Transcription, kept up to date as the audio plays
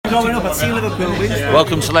growing up, I'd seen Liverpool win.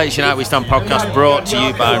 Welcome to Latest United We Stand podcast, brought to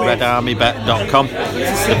you by RedArmyBet.com,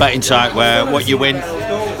 the betting site where what you win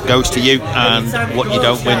goes to you and what you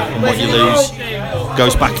don't win and what you lose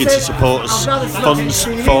goes back into supporters funds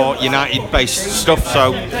for United based stuff.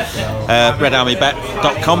 So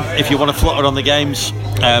RedArmyBet.com if you want to flutter on the games.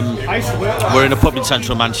 We're in a pub in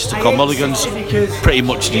central Manchester called Mulligan's, pretty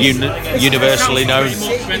much universally known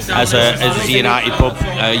as a United pub.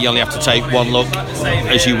 You only have to take one look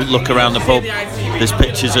as you look around the pub. There's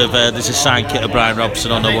pictures of there's a signed kit of Brian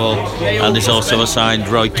Robson on the wall, and there's also a signed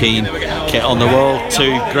Roy Keane kit on the wall.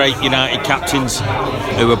 Two great United captains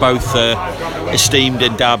who are both esteemed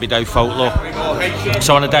in Derby Day folklore.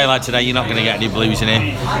 So on a day like today, you're not going to get any blues in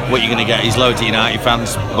here. What you're going to get is loads of United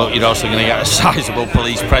fans, but you're also going to get a sizable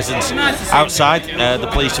police presence outside. The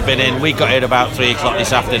police have been in. We got here about 3 o'clock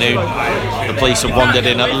this afternoon. The police have wandered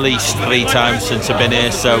in at least 3 times since I've been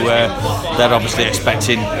here, so they're obviously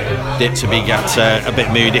expecting it to get a bit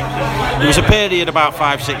moody. There was a period about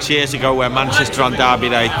 5-6 years ago where Manchester on Derby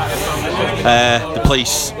Day, the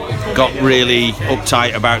police got really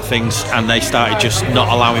uptight about things and they started just not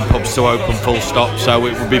allowing pubs to open full stop, so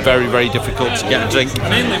it would be very, very difficult to get a drink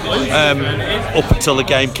up until the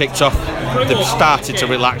game kicked off. They've started to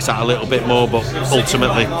relax that a little bit more, but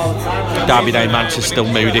ultimately Derby Day Manchester's still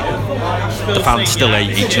moody. The fans still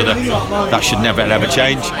hate each other. That should never ever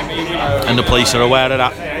change, and the police are aware of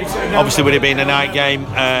that. Obviously, with it being a night game,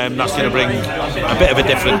 that's going to bring a bit of a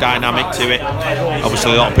different dynamic to it.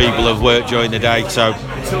 Obviously, a lot of people have worked during the day, so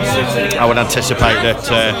I would anticipate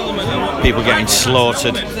that people getting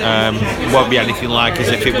slaughtered won't be anything like as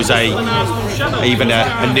if it was even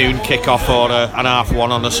a noon kick-off or an 1:30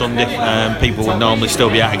 on a Sunday. People would normally still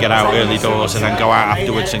be able to get out early doors and then go out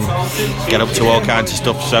afterwards and get up to all kinds of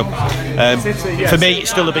stuff. So for me,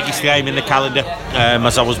 it's still the biggest game in the calendar,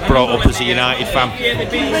 as I was brought up as a United fan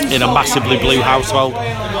in a massively blue household.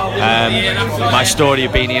 My story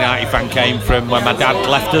of being a United fan came from when my dad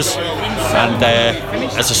left us, and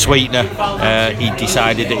as a sweetener he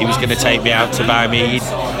decided that he was going to take me out to buy me. He'd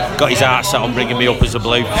got his heart set on bringing me up as a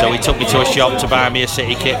blue, so he took me to a shop to buy me a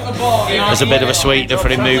City kit as a bit of a sweetener for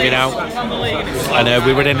him moving out. And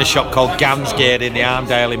we were in a shop called Gans Gear in the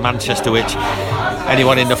Arndale in Manchester, which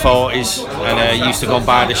anyone in the 40s and used to go and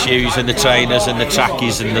buy the shoes and the trainers and the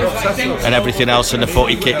trackies and everything else and the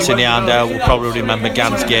footy kits in the Arndale will probably remember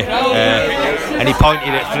Gans Gear. And he pointed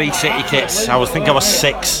at 3 City kits. I think I was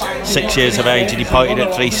 6 years of age, and he pointed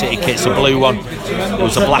at 3 City kits. A blue one, there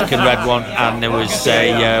was a black and red one, and there was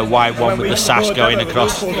a white one with the sash going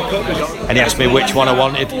across. And he asked me which one I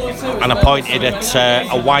wanted, and I pointed at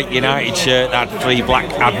a white United shirt that had 3 black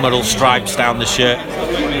Admiral stripes down the shirt,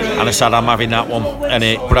 and I said I'm having that one, and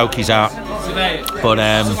it broke his heart. But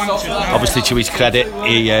obviously, to his credit,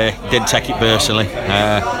 he didn't take it personally.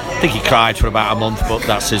 I think he cried for about a month, but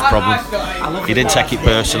that's his problem. He didn't take it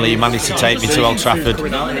personally. He managed to take me to Old Trafford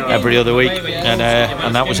every other week,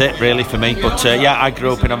 and that was it really for me. But yeah, I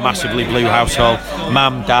grew up in a massively blue household.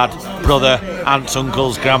 Mum, dad, brother, aunts,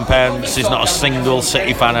 uncles, grandparents. There's not a single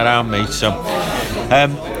City fan around me. So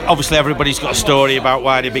obviously everybody's got a story about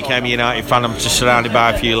why they became a United fan. I'm just surrounded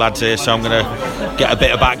by a few lads here, so I'm going to get a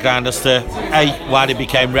bit of background as to why they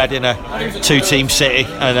became red in a 2-team City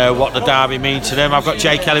and what the derby means to them. I've got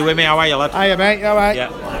Jay Kelly with me. How are you, lad? Hiya, mate. You all right?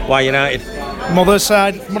 Yeah. Why United? Mother's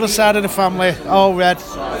side of the family, all red.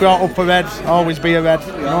 Brought up a red, always be a red.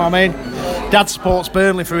 You know what I mean? Dad supports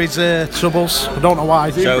Burnley for his troubles. I don't know why.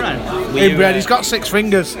 Inbred. He's got 6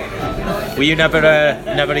 fingers. Were you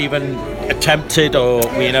never even attempted, or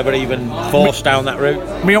were you never even forced down that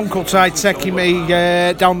route? My uncle tried taking me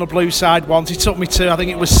down the blue side once. He took me to, I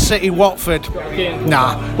think it was City Watford.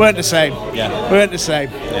 Nah, weren't the same. Yeah. Weren't the same.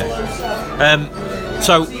 Yeah.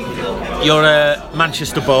 So you're a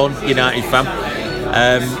Manchester-born United fan.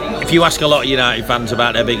 If you ask a lot of United fans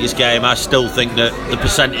about their biggest game, I still think that the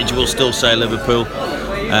percentage will still say Liverpool.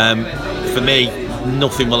 For me,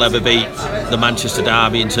 nothing will ever beat the Manchester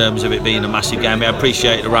derby in terms of it being a massive game. I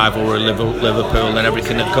appreciate the rivalry of Liverpool and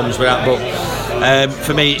everything that comes with that, but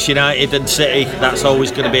for me it's United and City. That's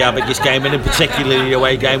always going to be our biggest game, and in particularly the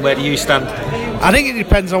away game. Where do you stand? I think it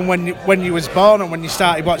depends on when you was born and when you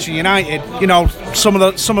started watching United. You know, some of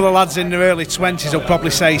the lads in their early 20s will probably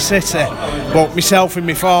say City, but myself in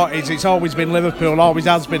my 40s, it's always been Liverpool, always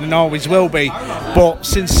has been and always will be. But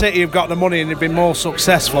since City have got the money and they've been more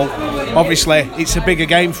successful, obviously it's a bigger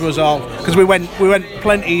game for us all, because we went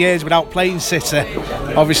plenty of years without playing City,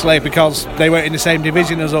 obviously because they weren't in the same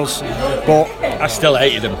division as us. But I still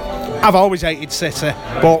hated them. I've always hated City,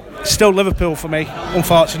 but still Liverpool for me,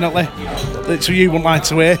 unfortunately. That's what you wouldn't like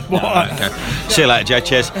to hear. Okay. See you later, Jay.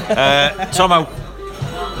 Cheers. Tomo,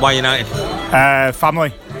 Why United?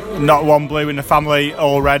 Family. Not one blue in the family,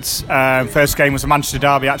 all Reds. First game was a Manchester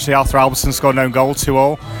derby. Actually, Arthur Albertson scored an own goal,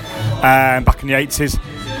 2-2, back in the 80s.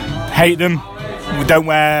 Hate them. We don't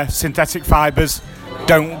wear synthetic fibres.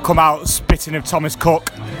 Don't come out spitting of Thomas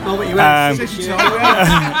Cook. Oh, but you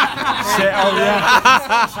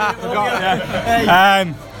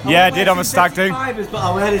yeah, I did on a stag do.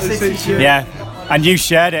 Yeah, and you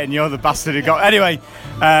shared it, and you're the bastard who got. Anyway,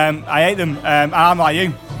 I hate them. I'm like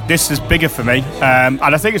you. This is bigger for me, and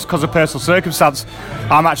I think it's because of personal circumstance.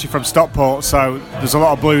 I'm actually from Stockport, so there's a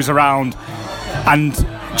lot of blues around. And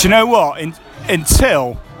do you know what?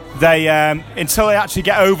 Until they actually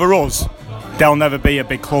get over us, they'll never be a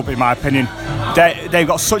big club, in my opinion. They've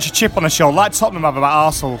got such a chip on the shoulder, like Tottenham have about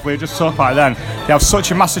Arsenal. We were just talking about it then. They have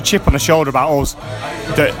such a massive chip on the shoulder about us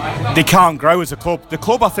that they can't grow as a club. The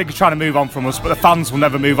club, I think, are trying to move on from us, but the fans will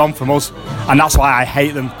never move on from us, and that's why I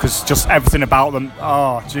hate them, because just everything about them.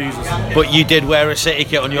 Oh, Jesus. But you did wear a City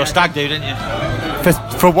kit on your stag do, didn't you?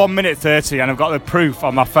 For 1 minute 30, and I've got the proof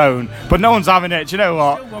on my phone, but no one's having it. Do you know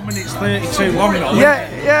what? 1 minute 32 long.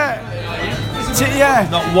 Yeah.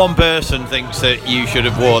 Not one person thinks that you should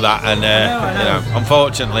have wore that, and you know,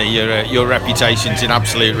 unfortunately, your reputation's in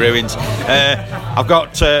absolute ruins. I've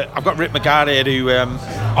got Rick McGarry here, who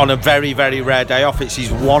on a very, very rare day off, it's his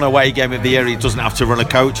one away game of the year, he doesn't have to run a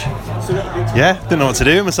coach. Yeah, didn't know what to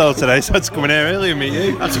do with myself today, so I had to come in here early and meet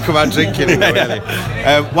you. Had to come out drinking. Really.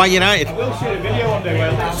 Why United?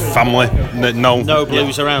 Family. No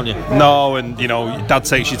blues around you? No, and you know, your dad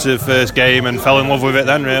takes you to the first game and fell in love with it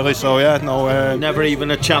then, really, so yeah, no. Never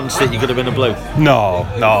even a chance that you could have been a blue? No,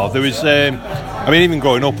 there was, I mean, even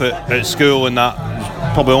growing up at school and that,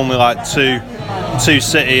 probably only like two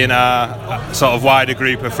City in a sort of wider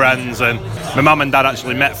group of friends, and my mum and dad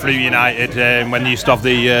actually met through United when they used to have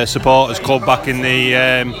the supporters club back in the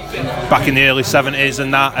early 70s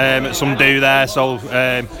and that, at some do there, so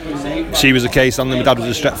she was a case on them, my dad was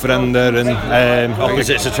a Stretford ender, and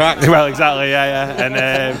opposites attract. Well, exactly, and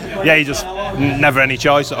yeah, you just never any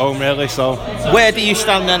choice at home, really. So where do you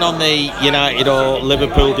stand then on the United or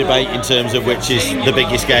Liverpool debate in terms of which is the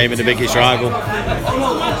biggest game and the biggest rival?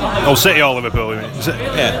 Oh, City or Liverpool, you mean?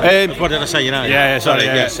 Yeah. What did I say? United? Yeah, sorry.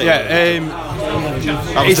 Yeah.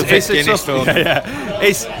 That was the 15th storm.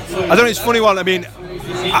 I don't know, it's a funny one. I mean,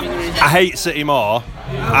 I hate City more,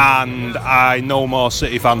 and I know more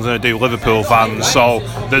City fans than I do Liverpool fans, so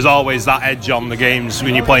there's always that edge on the games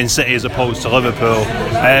when you're playing City as opposed to Liverpool.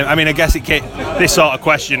 I mean, I guess this sort of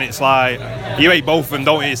question, it's like you hate both of them,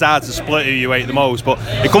 don't you? It's hard to split who you hate the most, but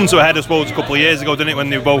it come to a head, I suppose, a couple of years ago, didn't it, when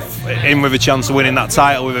they were both in with a chance of winning that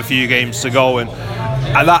title with a few games to go, and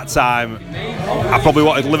at that time I probably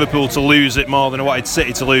wanted Liverpool to lose it more than I wanted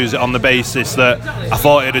City to lose it, on the basis that I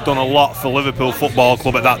thought it had done a lot for Liverpool Football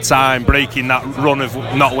Club at that time, breaking that run of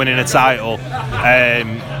not winning a title,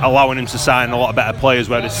 allowing him to sign a lot of better players,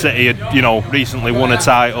 whereas City had, you know, recently won a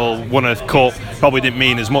title, won a cup, probably didn't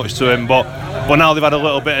mean as much to him, but now they've had a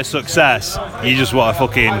little bit of success, you just want to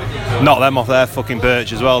fucking knock them off their fucking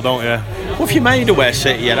perch as well, don't you? What have you made of where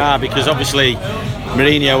City are? Because obviously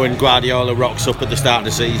Mourinho and Guardiola rocks up at the start of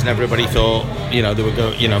the season. Everybody thought, you know, they were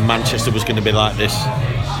going, you know, Manchester was going to be like this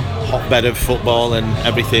hotbed of football, and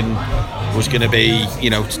everything was going to be, you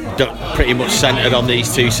know, pretty much centred on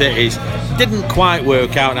these two cities. Didn't quite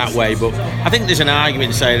work out that way, but I think there's an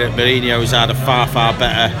argument to say that Mourinho's had a far, far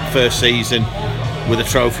better first season with a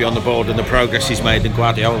trophy on the board and the progress he's made than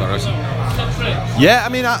Guardiola has. Yeah, I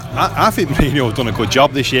mean, I think Mourinho's done a good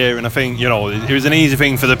job this year, and I think, you know, it was an easy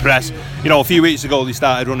thing for the press. You know, a few weeks ago they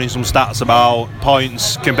started running some stats about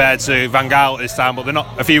points compared to Van Gaal this time, but they're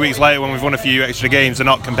not. A few weeks later, when we've won a few extra games, they're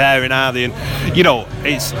not comparing, are they? And you know,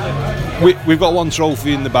 we've got one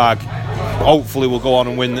trophy in the bag. Hopefully we'll go on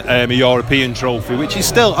and win a European trophy, which is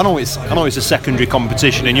still, I know it's a secondary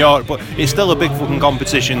competition in Europe, but it's still a big fucking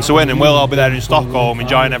competition to win, and we'll all be there in Stockholm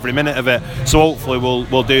enjoying every minute of it. So hopefully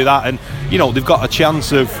we'll do that, and you know, they've got a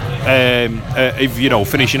chance of you know,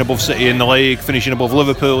 finishing above City in the league, finishing above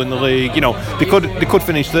Liverpool in the league. You know, they could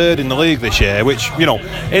finish third in the league this year, which, you know,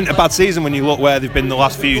 isn't a bad season when you look where they've been the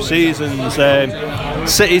last few seasons.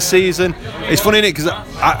 City's season, it's funny, isn't it, because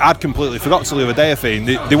I'd completely forgot till the other day, I think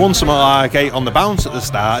they won something like 8 on the bounce at the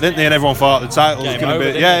start, didn't they? And everyone thought the title was going to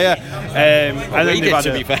be, and then they've had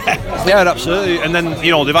to be fair. Yeah, absolutely. And then,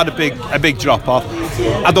 you know, they've had a big drop off.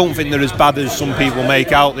 I don't think they're as bad as some people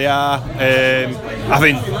make out they are. I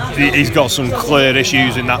think he's got some clear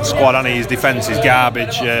issues in that squad, and his defence is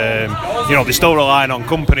garbage. You know, they're still relying on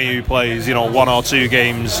Company, who plays, you know, 1 or 2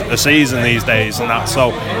 games a season these days, and that.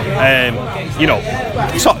 So, you know,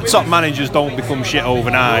 top managers don't become shit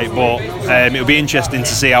overnight, but it'll be interesting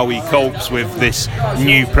to see how he copes with this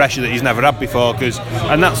new pressure that he's never had before.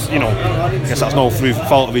 And that's, I guess that's no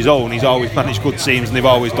fault of his own. He's always managed good teams and they've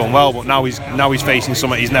always done well, but now he's facing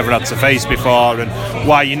something he's never had to face before. And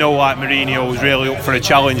why, like Mourinho was really up for a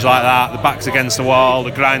challenge like that, the back's against the wall,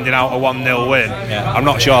 the grinding out a 1-0 win. Yeah. I'm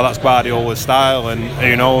not sure that's Guardiola's style, and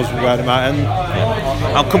who knows where it might end.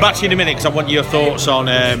 I'll come back to you in a minute because I want your thoughts on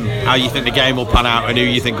how you think the game will pan out and who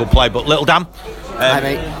you think will play. But Little Dan, hi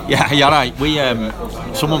mate. Yeah, you're right. We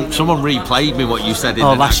someone replayed me what you said in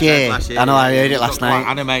last year. I know, I heard it last night.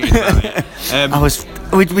 Animated.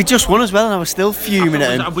 We just won as well, and I was still fuming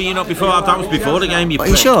at him. Were you not before? That was before the game. Are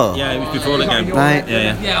you sure? Yeah, it was before the game. Right.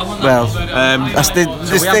 Yeah. Well,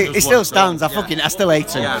 it still stands. I still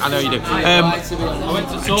hate him. Yeah, I know you do.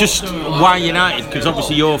 Just why United? Because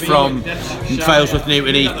obviously you're from Failsworth,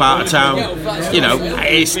 Newton Heath part of town.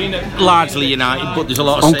 It's largely United, but there's a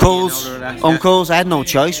lot of uncles. I had no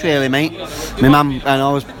choice really, mate. My mum and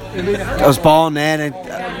I was born there and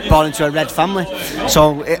born into a red family.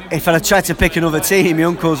 So if I'd tried to pick another team, my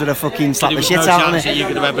uncles would have fucking slapped the shit out of me. That you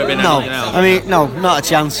could have ever been no, not a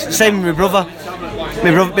chance. Same with my brother.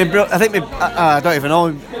 I think I don't even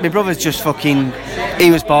know. My brother's just fucking. He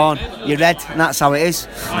was born. You're red, and that's how it is.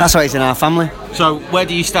 That's how it is in our family. So where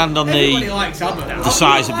do you stand on the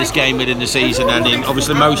size of this game within the season? And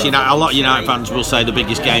obviously a lot of United fans will say the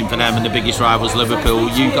biggest game for them and the biggest rivals Liverpool.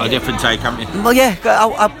 You've got a different take, haven't you? Well, yeah,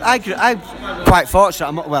 I'm quite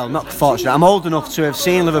fortunate. Not fortunate. I'm old enough to have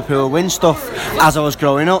seen Liverpool win stuff as I was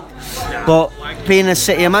growing up. But being a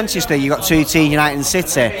city of Manchester, you got two teams, United and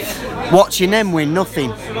City. Watching them win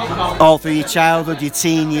nothing all through your childhood, your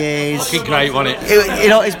teen years. Fucking great, wasn't it?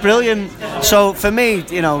 It's brilliant. So for me,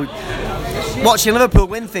 watching Liverpool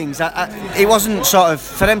win things, it wasn't sort of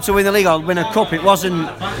for them to win the league or win a cup. It wasn't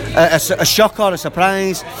a shock or a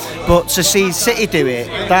surprise. But to see City do it,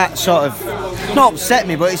 that sort of not upset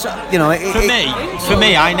me, but it's For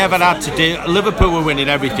me, I never had to do. Liverpool were winning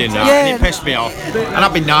everything, and it pissed me off. And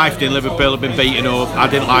I've been knifed in Liverpool, I've been beaten up. I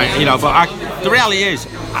didn't like, but the reality is,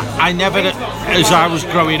 I never, as I was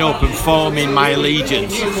growing up and forming my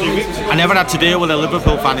allegiance, I never had to deal with a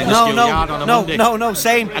Liverpool fan in the schoolyard on a Monday. No,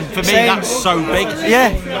 same. And for me, that's so big.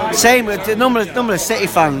 Yeah, same. The number of City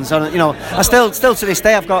fans, I still to this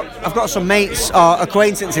day, I've got some mates or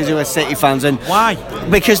acquaintances who are City fans, and why?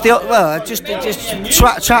 Because just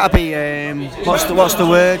try to be what's the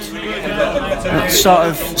word? Sort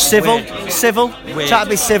of civil. Weird. Try to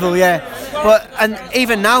be civil, yeah. But and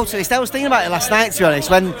even now to this day, I was thinking about it last night. To be honest,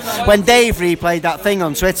 when Dave replayed that thing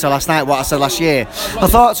on Twitter last night, what I said last year, I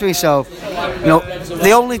thought to myself,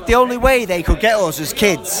 the only way they could get us as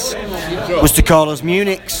kids was to call us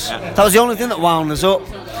Munichs. That was the only thing that wound us up.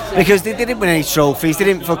 Because they didn't win any trophies, they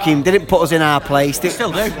didn't put us in our place. They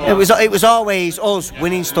still do. It was always us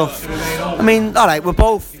winning stuff. I mean, all right, we're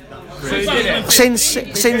both. Since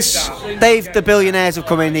Dave, the billionaires have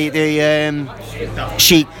come in, the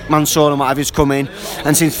Sheikh Mansour and what have you come in,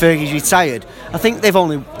 and since Fergie's retired, I think they've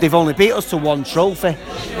only beat us to one trophy.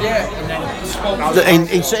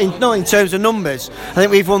 In terms of numbers, I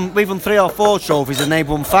think we've won 3 or 4 trophies and they've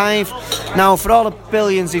won 5. Now, for all the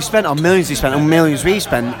billions they've spent, or millions they've spent, and millions we've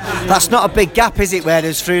spent, that's not a big gap, is it?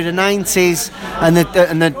 Whereas through the 90s and the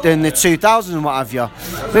 2000s and what have you,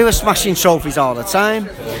 we were smashing trophies all the time.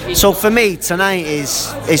 So for me, tonight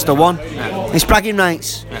is the one. It's bragging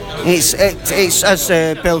rights. It's as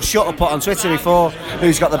Bill Shutter put on Twitter before,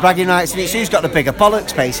 who's got the bragging rights, and it's who's got the bigger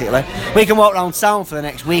bollocks, basically. We can walk around town for the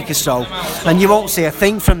next week or so, and you won't see a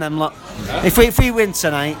thing from them lot. If we win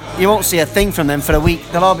tonight, you won't see a thing from them for a week.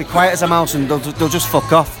 They'll all be quiet as a mouse and they'll just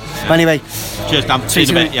fuck off. But anyway, cheers, Dan. See you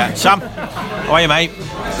in a bit. Yeah, Sam, how are you, mate?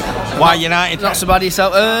 Why United? Not so bad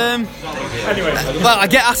yourself. Well, I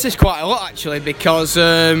get asked this quite a lot actually because.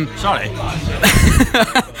 Sorry.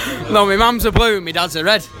 No, my mum's a blue and my dad's a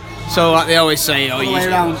red. So like they always say, oh, you. Way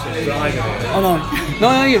around. Oh no.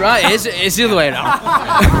 No, you're right. It's the other way around.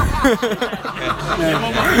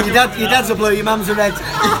 Yeah. Your dad's a blue, your mum's a red.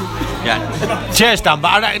 Yeah. Cheers, Dan.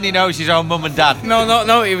 But I reckon he knows his own mum and dad.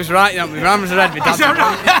 No. He was right. My mum's a red. My dad's a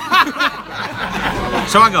blue.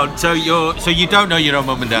 So hang on. So you don't know your own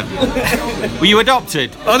mum and dad? Were you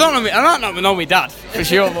adopted? I don't know my dad for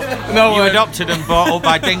sure. But no, you adopted and brought up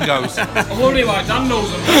by dingoes. I worry my dad knows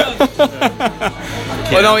them.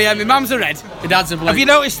 Well, no, yeah, my mum's a red, my dad's a blue. Have you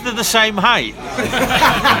noticed they're the same height?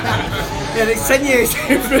 Yeah, it's 10 years.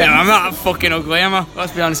 Yeah, I'm not fucking ugly, am I?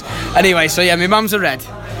 Let's be honest. Anyway, so yeah, my mum's a red,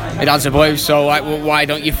 my dad's a blue. So like, well, why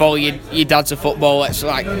don't you follow your dad's a football? That's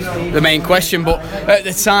like the main question. But at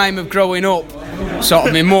the time of growing up, sort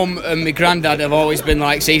of my mum and my granddad have always been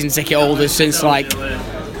like season ticket holders since like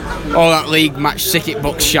all that league match ticket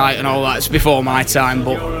book shite and all that. It's before my time,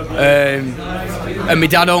 but and my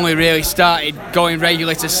dad only really started going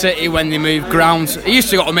regularly to City when they moved grounds. He used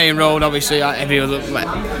to go to Main Road, obviously, like every other,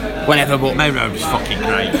 whenever, but Main Road was fucking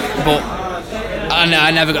great. But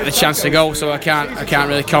I never got the chance to go, so I can't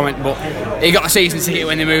really comment. But he got a season ticket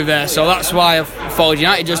when they moved there, so that's why I've followed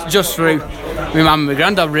United just through my mum and my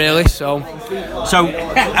granddad, really. So,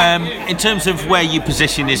 in terms of where you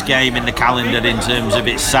position this game in the calendar, in terms of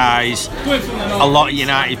its size, a lot of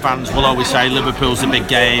United fans will always say Liverpool's a big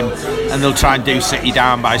game, and they'll try and do City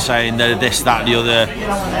down by saying they're this, that, the other.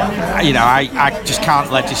 You know, I just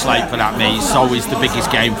can't legislate for that. Me, it's always the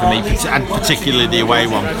biggest game for me, and particularly the away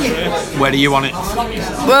one. Where are you on it?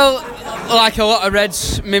 Well, like a lot of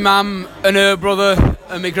Reds, my mum and her brother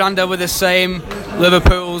and my granddad were the same.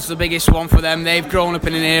 Liverpool's the biggest one for them. They've grown up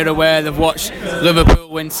in an era where they've watched Liverpool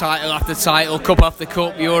win title after title, cup after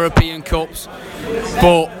cup, European cups.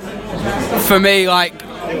 But for me, like,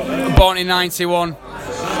 born in '91,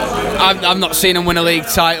 I've not seen them win a league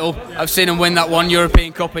title. I've seen them win that one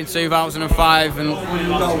European Cup in 2005, and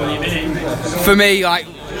for me, like,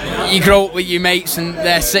 you grow up with your mates and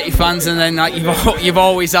they're City fans, and then like you've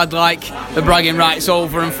always had like the bragging rights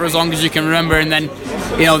over them for as long as you can remember, and then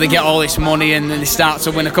you know they get all this money and then they start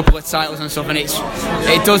to win a couple of titles and stuff, and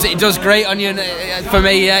it does great on you. And for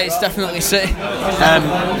me, yeah, it's definitely City.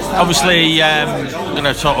 Obviously, I'm going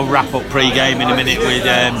to sort of wrap up pre-game in a minute with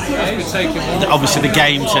obviously the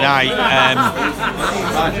game tonight.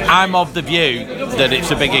 I'm of the view that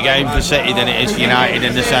it's a bigger game for City than it is for United,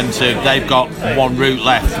 in the sense of they've got one route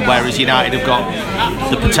left, whereas United have got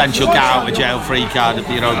the potential get out of jail free card of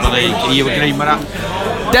the Europa League. Are you agreeing with that?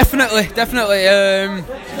 Definitely.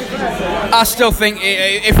 I still think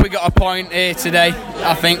if we got a point here today,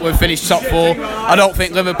 I think we've finished top four. I don't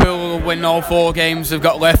think Liverpool will win all 4 games they've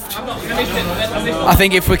got left. I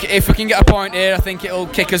think if we can get a point here, I think it'll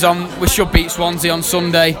kick us on. We should beat Swansea on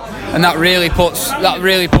Sunday, and that really puts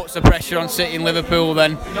the pressure on City and Liverpool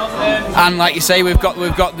then. And like you say, we've got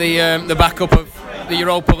the backup of the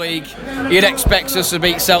Europa League. You'd expect us to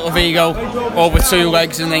beat Celta Vigo over 2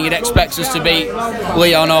 legs, and then you'd expect us to beat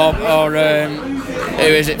Lyon or who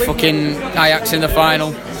is it, fucking Ajax in the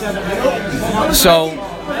final. So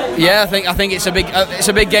yeah, I think it's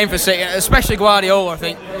a big game for City, especially Guardiola. I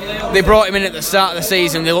think they brought him in at the start of the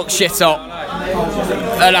season. They looked shit up,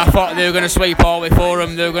 and I thought they were going to sweep all before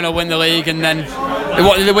them. They were going to win the league, and then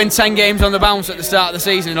they win 10 games on the bounce at the start of the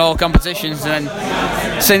season in all competitions. And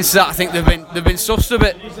then since that, I think they've been sussed a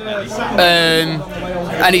bit,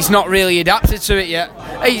 and he's not really adapted to it yet.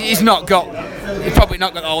 He's probably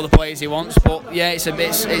not got all the players he wants, but yeah, it's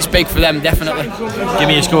big for them, definitely. Give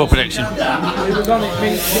me a score prediction.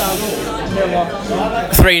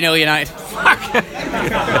 3-0 United.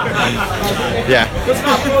 Yeah,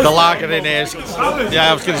 the lager in here is,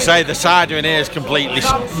 I was going to say the cider in here is completely,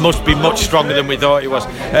 must be much stronger than we thought it was.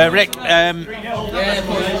 Rick,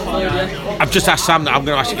 I've just asked Sam that I'm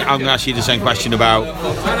going to ask you the same question about.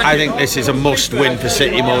 I think this is a must win for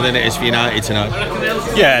City more than it is for United tonight.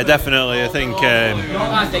 Yeah, definitely. I think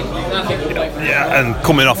and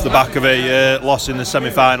coming off the back of a loss in the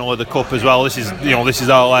semi-final of the Cup as well, this is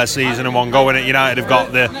all their season in one go, and United have got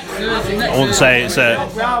I wouldn't say it's a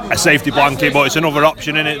safety blanket, but it's another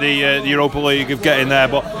option in it, the Europa League, of getting there.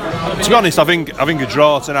 But to be honest, I think a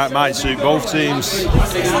draw tonight might suit both teams.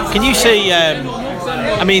 Can you see?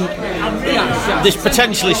 I mean, there's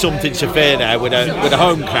potentially something to fear there with a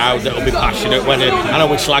home crowd that'll be passionate. I know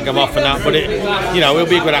we slag them off and that, but it'll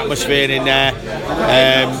be a good atmosphere in there.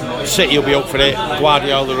 City will be up for it.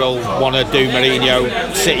 Guardiola will want to do Mourinho.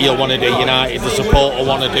 City will want to do United. The support will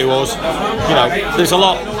want to do us. There's a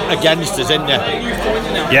lot against us, isn't there?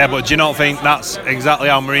 Yeah, but do you not think that's exactly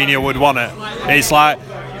how Mourinho would want it? It's like,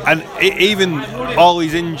 and even all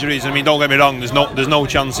these injuries, I mean, don't get me wrong, there's no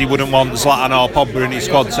chance he wouldn't want Zlatan or Pogba in his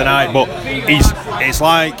squad tonight, but it's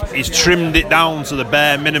like he's trimmed it down to the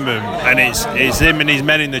bare minimum, and it's him and his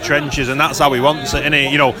men in the trenches, and that's how he wants it, innit?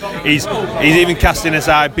 He's even casting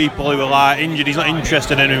aside people who are like injured. He's not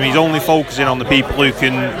interested in them. He's only focusing on the people who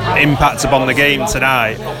can impact upon the game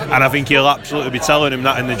tonight, and I think he'll absolutely be telling him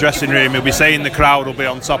that in the dressing room. He'll be saying the crowd will be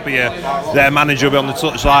on top of you, their manager will be on the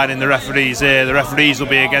touchline, and the referees here. The referees will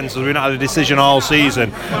be against us. We've not had a decision all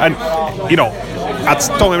season, and don't get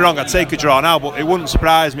me wrong, I'd take a draw now, but it wouldn't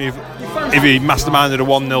surprise me if he masterminded a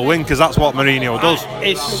 1-0 win, because that's what Mourinho does.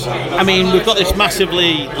 We've got this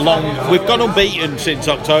massively long. We've gone unbeaten since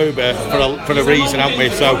October for a reason, haven't we?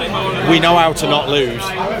 So we know how to not lose,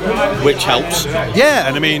 which helps. Yeah,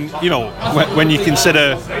 and when you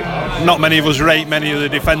consider not many of us rate many of the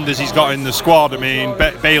defenders he's got in the squad. I mean,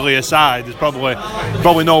 Bailey aside, there's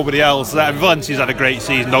probably nobody else. Valencia's had a great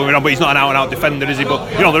season, don't get me wrong, but he's not an out-and-out defender, is he? But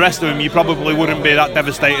the rest of them, you probably wouldn't be that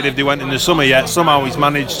devastated if they went in the summer yet. Somehow he's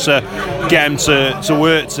managed to get them to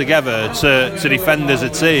work together to defend as a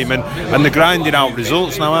team, and they're grinding out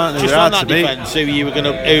results now, aren't they? Just on that defence,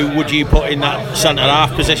 who would you put in that centre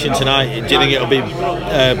half position tonight? Do you think it'll be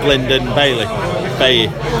Blind and Bailey?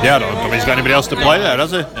 Yeah, I don't think he's got anybody else to play there,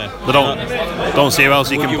 has he? Yeah. They don't see who else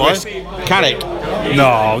he can play. Carrick?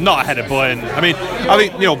 No, not ahead of Blind. I mean,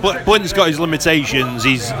 Blind's got his limitations.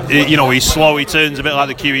 He's slow. He turns a bit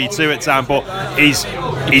like the QE2 at times, but he's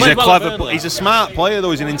a clever, he's a smart player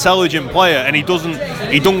though. He's an intelligent player, and he doesn't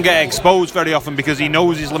get exposed very often because he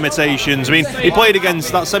knows his limitations. I mean, he played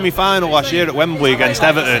against that semi-final last year at Wembley against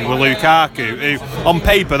Everton with Lukaku, who on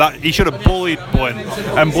paper that he should have bullied Blind,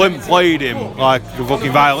 and Blind played him like a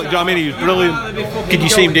fucking violent. Do you know what I mean? He was brilliant. Could you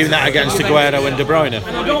see him doing that against Aguero and De Bruyne?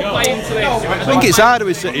 I think it's harder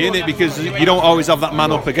with City, isn't it? Because you don't always have that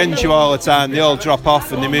man up against you all the time. They all drop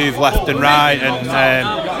off and they move left and right.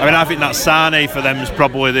 And I think that Sane for them is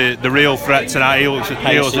probably the real threat tonight. He looks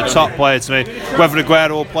a top player to me. Whether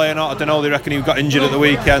Aguero will play or not, I don't know. They reckon he got injured at the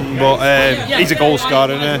weekend, but he's a goal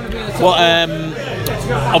scorer, isn't he? Well,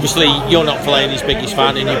 obviously you're not Fellaini's biggest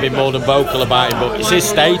fan and you've been more than vocal about him, but it's his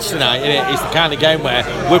stage tonight, isn't it? It's the kind of game where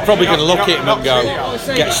we're probably going to look at him and go,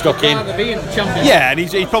 get stuck in. Yeah, and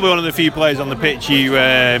he's probably one of the few players on the pitch you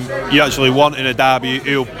actually want in a derby,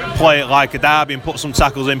 who'll play it like a derby and put some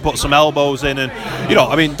tackles in, put some elbows in, and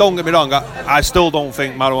don't get me wrong, I still don't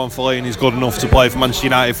think Marouane Fellaini is good enough to play for Manchester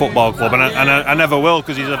United Football Club, and I never will,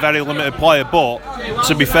 because he's a very limited player. But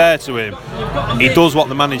to be fair to him, he does what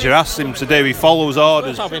the manager asks him to do. He follows orders.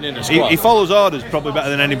 He follows orders probably better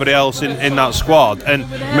than anybody else in that squad, and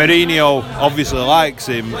Mourinho obviously likes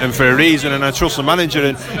him, and for a reason, and I trust the manager,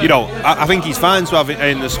 and I think he's fine to have it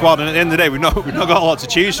in the squad, and at the end of the day we've not got a lot to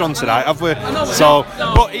choose from tonight, have we? So,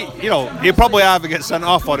 but he'll probably either get sent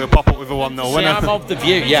off or he'll pop up with a 1-0 winner. I'm of the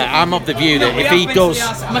view that if he does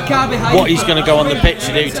what he's going to go on the pitch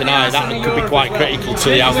to do tonight, that could be quite critical to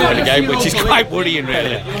the outcome of the game, which is quite worrying,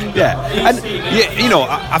 really. Yeah, and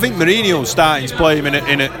I think Mourinho's starting to play him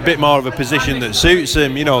in a bit more of a position that suits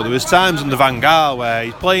him. There was times under Van Gaal where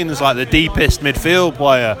he's playing as like the deepest midfield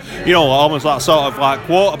player, almost that sort of like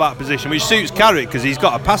quarterback position, which suits Carrick because he's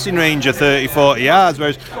got a passing range of 30-40 yards,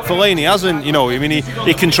 whereas Fellaini hasn't.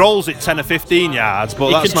 He controls it 10 or 15 yards,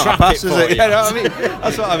 but that's not a pass, is it?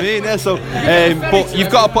 That's what I mean. Yeah, so, but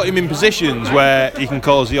you've got to put him in positions where he can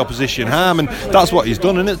cause the opposition harm, and that's what he's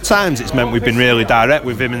done. And at times it's meant we've been really direct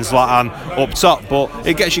with him and Zlatan up top, but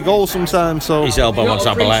it gets you goals sometimes. So his elbow on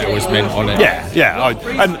Zabaleta was mint on it. Yeah.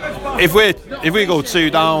 And if we go 2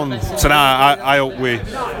 down tonight, I hope we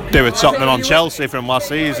do a Tottenham on Chelsea from last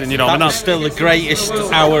season. That's still the greatest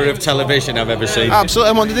hour of television I've ever seen. Absolutely.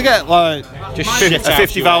 And what did they get? Like just a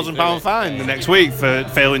 £50,000 fine the next week for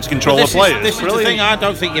failing to control the players. This is the thing. I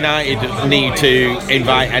don't think United need to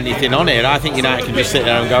invite anything on here. I think United can just sit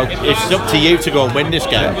there and go, it's up to you to go and win this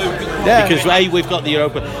game. Yeah. Because we've got the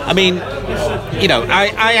Europa. I mean,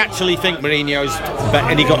 I actually think Mourinho's,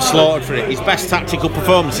 and he got slaughtered for it, his best tactical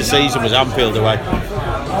performance this season was Anfield away.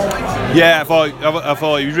 Yeah, I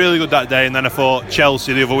thought he was really good that day, and then I thought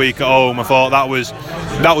Chelsea the other week at home. I thought that was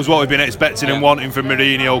what we've been expecting and wanting from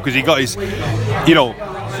Mourinho, because he got his,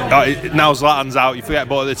 now Zlatan's out, you forget,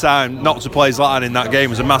 but at the time, not to play Zlatan in that game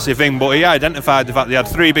was a massive thing. But he identified the fact that he had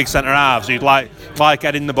 3 big centre halves who'd like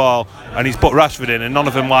heading the ball, and he's put Rashford in, and none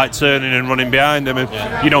of them like turning and running behind him.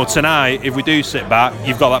 And tonight, if we do sit back,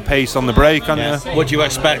 you've got that pace on the break, haven't you? What do you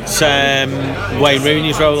expect Wayne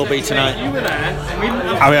Rooney's role will be tonight?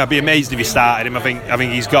 I'd be amazed if he started him. I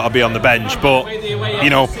think he's got to be on the bench, but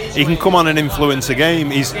he can come on and influence a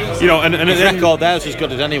game. He's and his record there's as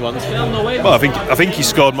good as anyone's. Well, I think he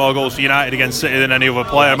scored more goals for United against City than any other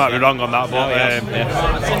player. I might be wrong on that, but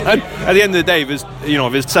and at the end of the day,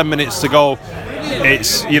 if there's 10 minutes to go,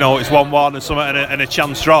 it's 1-1 or something, and a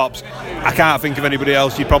chance drops, I can't think of anybody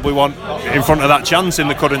else you probably want in front of that chance in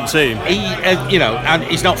the current team. And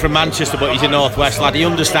he's not from Manchester, but he's a North West lad. He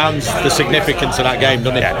understands the significance of that game,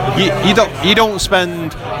 doesn't he? Yeah. You don't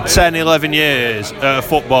spend 10, 11 years at a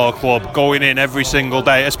football club going in every single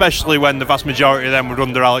day, especially when the vast majority of them were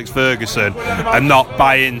under Alex Ferguson, and not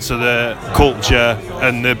buy into the culture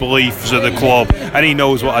and the beliefs of the club. And he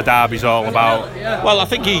knows what a derby's all about. Well, I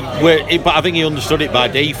think he understood it by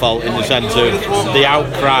default, in the sense of the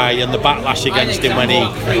outcry and the backlash against him when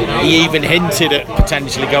he even hinted at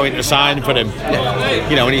potentially going to sign for him.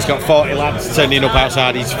 And he's got 40 lads turning up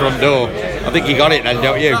outside his front door. I think you got it then,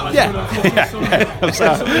 don't you? Yeah.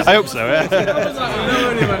 I hope so.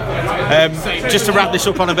 Yeah. Just to wrap this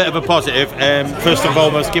up on a bit of a positive, first and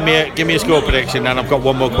foremost, give me a score prediction, and I've got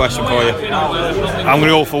one more question for you. I'm going to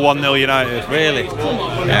go for 1-0 United. Really?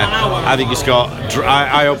 Yeah. I think it's got.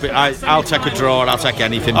 I'll take a draw, and I'll take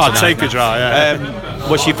anything. I'll take a draw. Yeah.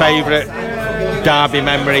 What's your favourite derby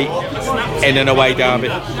memory in an away derby?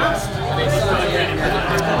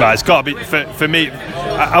 Right, it's got to be for me.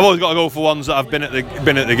 I've always got to go for ones that have been at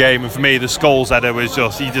the game, and for me, the Scholes header was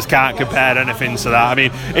you just can't compare anything to that. I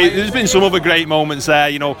mean, there's been some other great moments there.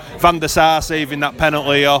 You know, Van der Sar saving that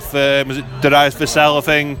penalty off was it Darius Vassell, I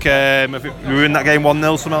think. We were in that game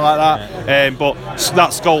 1-0, something like that. But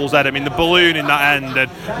that Scholes header, I mean, the balloon in that end,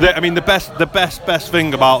 and the best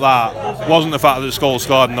thing about that wasn't the fact that Scholes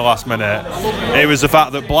scored in the last minute. It was the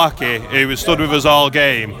fact that Blackie, who was stood with us all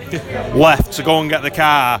game, left to go and get the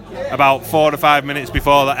car about 4 to 5 minutes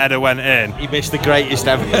before that header went in. He missed the greatest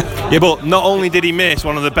ever. Yeah, but not only did he miss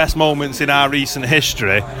one of the best moments in our recent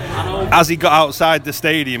history, as he got outside the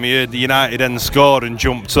stadium, he heard the United end scored and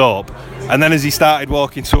jumped up. And then as he started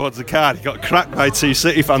walking towards the car, he got cracked by 2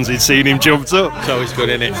 City fans who'd seen him jumped up. It's always good,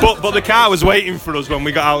 isn't it? But the car was waiting for us when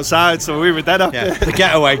we got outside, so we were dead happy. Yeah, the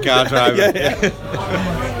getaway car driver.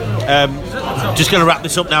 Just going to wrap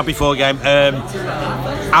this up now before game.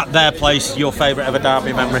 At their place, your favourite ever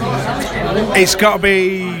derby memory? It's got to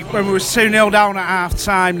be when we were 2-0 down at half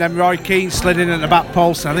time, then Roy Keane slid in at the back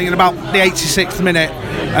post. I think in about the 86th minute,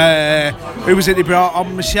 who was it they brought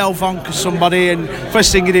on? Michel Vonk or somebody, and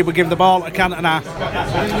first thing he did was give the ball to Cantona.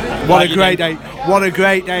 What a great day. What a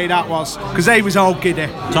great day that was, because they was all giddy.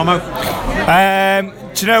 Tomo?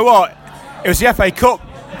 Do you know what? It was the FA Cup.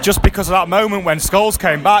 Just because of that moment when Scholes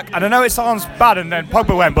came back, and I know it sounds bad, and then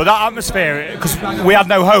Pogba went, but that atmosphere, because we had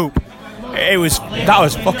no hope, that was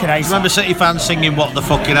fucking ace. Remember City fans singing "What the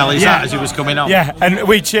fucking hell is that" as he was coming on? Yeah, and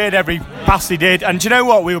we cheered every pass he did, and do you know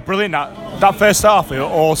what? We were brilliant that first half. We were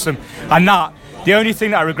awesome, and the only thing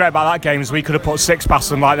that I regret about that game is we could have put 6 past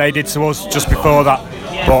them like they did to us just before that.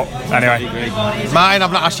 But anyway, mine,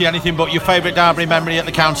 I've not asked you anything, but your favourite derby memory at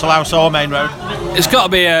the Council House or Main Road? It's got to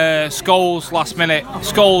be Scholes last minute.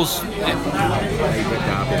 Scholes.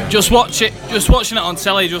 Just watching it on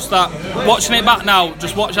telly, watching it back now,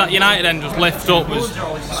 just watch that United end just lift up was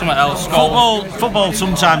something else. Football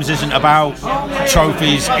sometimes isn't about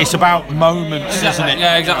trophies, it's about moments, isn't it?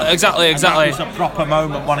 Yeah, exactly. It's a proper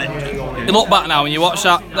moment, wasn't it? You look back now and you watch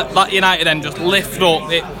that United end just lift up.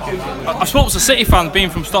 I spoke to City fans, being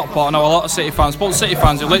from Stockport, I know a lot of City fans, spoke to City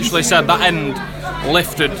fans who literally said that end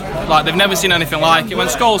lifted, like they've never seen anything like it. When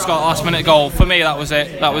Scholes got a last minute goal, for me that was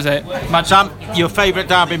it. Mad Sam, your favourite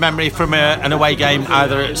derby memory from an away game,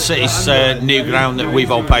 either at City's new ground that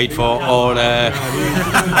we've all paid for, or at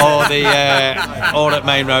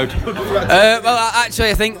Main Road? Well,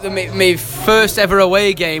 actually, I think my first ever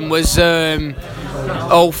away game was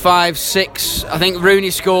 05-06. I think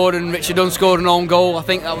Rooney scored and Richard Dunn scored an own goal. I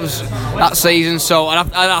think that was that season, so I'd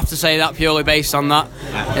have to say that purely based on that.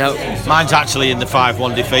 You know. Mine's actually in the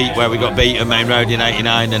 5-1 defeat where we got beat at Main Road in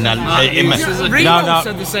 '89, and then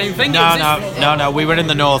said the same thing. No. We were in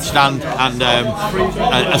the North Stand, and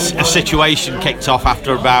a situation kicked off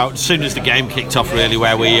after as soon as the game kicked off, really,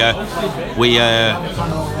 where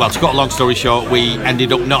well, to cut a long story short, we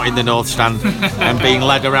ended up not in the North Stand and being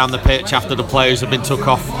led around the pitch after the players had been took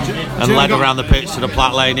off and led around the pitch to the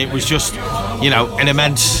Platt Lane. It was just, an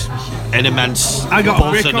immense buzzing of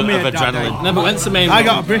adrenaline. Never went to Main Road. I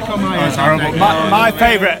got a brick on my head. horrible.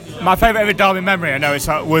 My favourite ever derby memory, I know,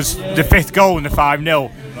 was the 5th goal in the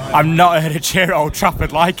 5-0. I've not heard a cheer at Old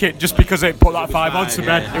Trafford like it, just because it put that 5 on to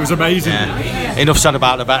bed. It was amazing. Yeah. Enough said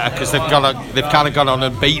about the better, because they've kind of gone on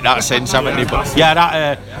and beat that since, haven't they? But yeah,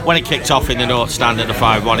 that when it kicked off in the North Stand at the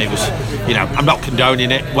 5-1, it was, I'm not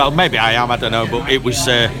condoning it. Well, maybe I am. I don't know, but it was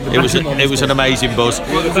an amazing buzz.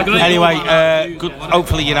 Anyway,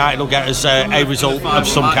 hopefully United will get us a result of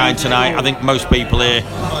some kind tonight. I think most people here,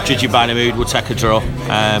 judging by the mood, would take a draw.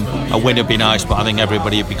 A win would be nice, but I think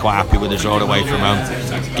everybody would be quite happy with a draw away from home,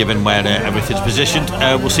 given where everything's positioned.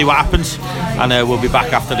 We'll see what happens, and we'll be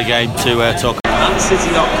back after the game to talk.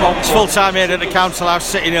 It's full time here at the Council House,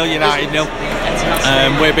 City 0, United 0.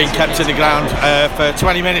 We're being kept in the ground for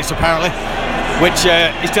 20 minutes apparently, which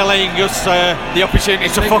is delaying us the opportunity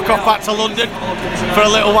to fuck off back to London for a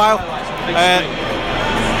little while.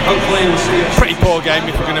 Pretty poor game,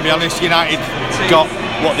 if we're going to be honest. United got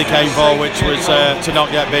what they came for, which was to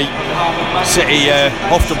not get beat. City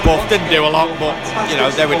huffed and puffed, didn't do a lot, but you know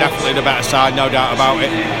they were definitely the better side, no doubt about it.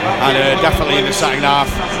 And definitely in the second half,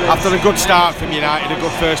 after a good start from United, a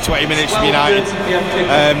good first 20 minutes from United,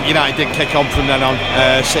 United did kick on from then on.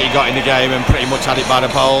 City got in the game and pretty much had it by the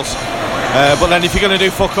balls. But then if you're going to do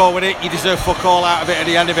fuck all with it, you deserve fuck all out of it at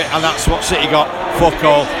the end of it, and that's what City got, fuck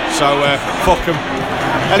all. So fuck them.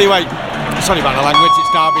 Anyway, sorry about the language,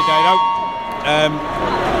 it's Derby Day though.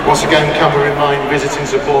 Once again, can we remind visiting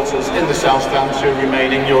supporters in the south stand to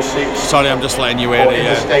remain in your seats? Sorry, I'm just letting you hear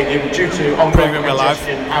the stadium due to ongoing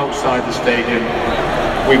congestion outside the stadium.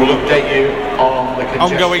 We will update you on the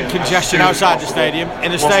congestion. Ongoing congestion outside the stadium,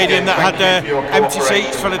 in a stadium that had empty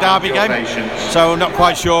seats for the Derby game. So not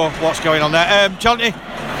quite sure what's going on there. Johnny,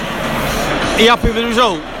 are you happy with the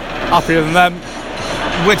result? Happier than them.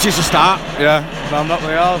 Which is a start. Yeah, I'm not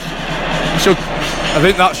really arsed. I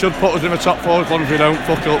think that should put us in the top 4 as long as we don't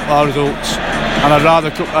fuck up our results. And I'd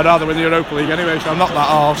rather win the Europa League anyway, so I'm not that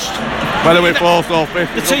arsed. Whether we're 4th or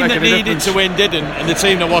 5th. The team that needed to win didn't, and the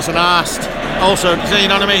team that wasn't arsed also, you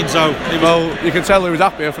know what I mean? So well, you can tell who was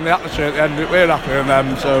happier from the atmosphere at the end. We're happier than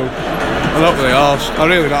them, so I'm not really arsed. I'm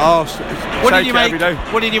really not arsed. What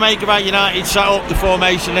did you make about United set up the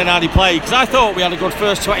formation and how they played? Because I thought we had a good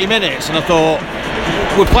first 20 minutes, and I thought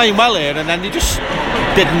we're playing well here, and then they just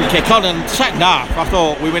didn't kick on. And second half, I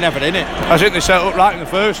thought we were never in it. I think they set up right in the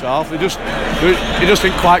first half. They just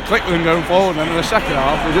didn't quite click with them going forward. And then in the second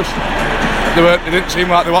half, they didn't seem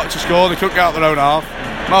like they wanted to score. They couldn't get out their own half.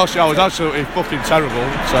 Martial was absolutely fucking terrible.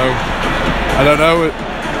 So I don't know.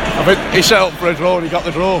 I think he set up for a draw and he got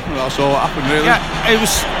the draw. That's all that happened really. Yeah, it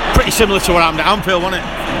was pretty similar to what happened at Anfield, wasn't it?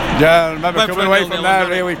 Yeah, I remember coming away from there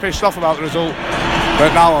really pissed off about the result.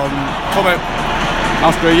 But now on coming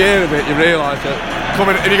after a year of it, you realise that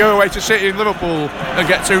if you go away to City and Liverpool and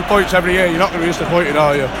get 2 points every year, you're not going to be disappointed,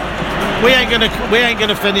 are you? We ain't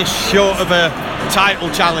gonna finish short of a title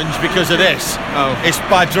challenge because of this. No. It's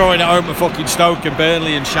by drawing at home at fucking Stoke and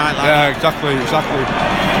Burnley and shite like that. Yeah, exactly.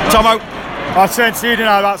 Tomo, I turned to you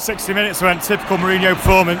now about 60 minutes. I went typical Mourinho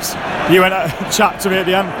performance. You went chat to me at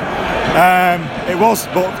the end. It was,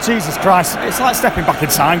 but Jesus Christ, it's like stepping back in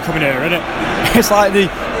time coming here, isn't it? It's like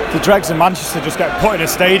the dregs of Manchester just get put in a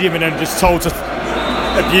stadium and then just told to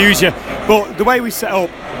abuse you. But the way we set up,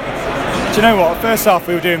 do you know what? First half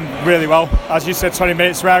we were doing really well. As you said, 20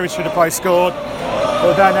 minutes, Rary should have probably scored.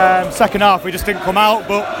 But then second half we just didn't come out.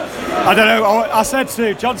 But I don't know, I said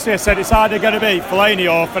to Johnson, it's either going to be Fellaini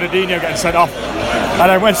or Fernandinho getting sent off. And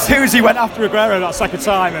then as soon as he went after Aguero that second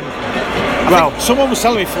time, and well, someone was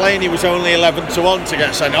telling me Fellaini was only 11-1 to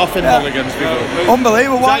get sent off in Mulligan's before.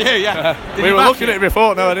 Unbelievable. Is that you? Yeah. We were looking at it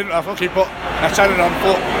before. No, I didn't. I fucking put a tenner on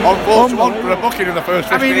 4-1 for a booking in the first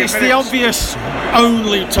 15 minutes. I mean, it's the obvious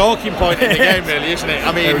only talking point in the game, really, isn't it?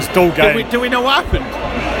 I mean, it was a dull game. Do we know what happened?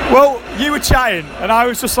 Well, you were chatting, and I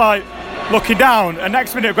was just like looking down, and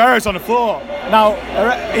next minute Aguero's on the floor. Now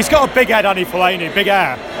he's got a big head, Andy Fellaini, big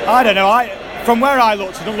hair. I don't know. From where I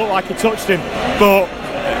looked, it doesn't look like he touched him, but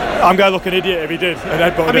I'm going to look an idiot if he did.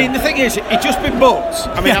 I mean, the thing is, he'd just been booked.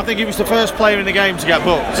 I mean, I think he was the first player in the game to get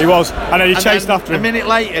booked. He was, and then he chased after him. A minute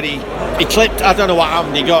later, he clipped. I don't know what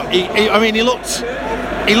happened.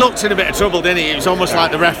 He looked in a bit of trouble, didn't he? It was almost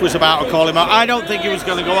like the ref was about to call him out. I don't think he was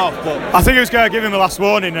going to go off, but I think he was going to give him a last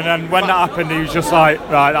warning, and then when that happened, he was just like,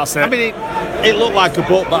 right, that's it. I mean, it looked like a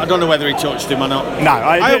book, but I don't know whether he touched him or not. No,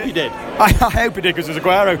 I hope he did. I hope he did, because it was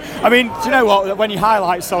Aguero. I mean, do you know what? When you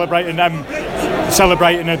highlight celebrating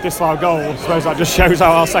a disallowed goal, I suppose that just shows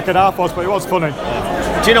how our second half was, but it was funny.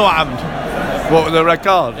 Do you know what happened? What, with the red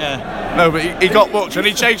card? Yeah. No, but he got booked and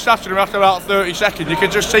he chased after him after about 30 seconds. You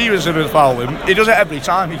can just see him as he was fouling him. He does it every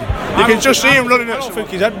time. You can just see him running at someone. I don't think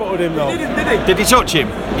he's headbutted him though. Did he touch him?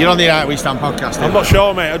 You're on the United We Stand podcast. I'm not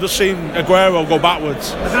sure, mate. I just seen Aguero go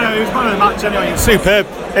backwards. I don't know, he was man of the match anyway. He was superb.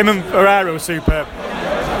 Him and Herrera were superb.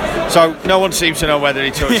 So no one seems to know whether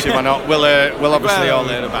he touched him or not. We'll obviously all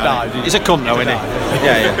learn about it. He's a cunt though, isn't he?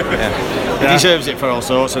 Yeah. He deserves it for all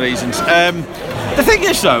sorts of reasons. The thing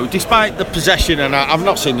is though, despite the possession, and I've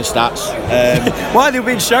not seen the stats. Why they've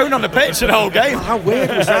been shown on the pitch the whole game? How weird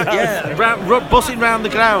was that? Yeah, buzzing round the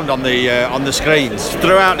ground on the screens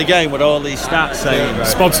throughout the game with all these stats saying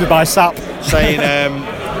sponsored by SAP, saying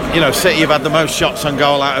City have had the most shots on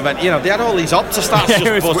goal out of it. They had all these Opta stats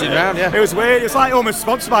just buzzing around. Yeah, it was weird. It's like almost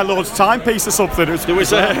sponsored by Lord's Timepiece or something. Don't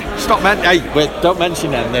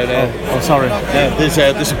mention them. Sorry. There's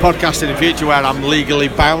a podcast in the future where I'm legally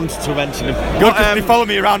bound to mention them. Good, because they follow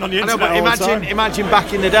me around on the internet. But imagine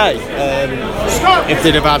back in the day, if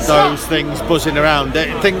they'd have had those things buzzing around.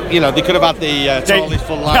 They could have had the tallest,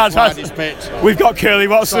 full life, widest pitch. We've got Curly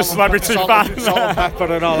Watts, the celebrity fan. Salt and pepper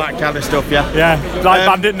and all that kind of stuff. Yeah, like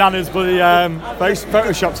Bandit Nana's bloody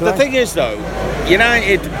Photoshop today. The thing is, though,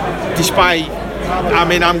 United, despite,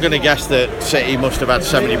 I'm going to guess that City must have had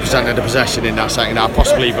 70% of the possession in that second half,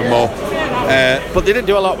 possibly even more. But they didn't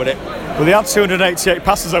do a lot with it. Well, they had 288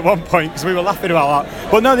 passes at one point because we were laughing about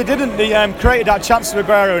that. But no, they didn't. They created that chance to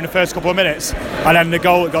Aguero in the first couple of minutes, and then the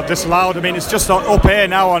goal got disallowed. I mean, it's just up here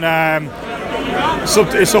now on.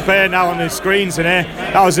 It's up here now on the screens in here.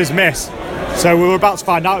 That was his miss. So we were about to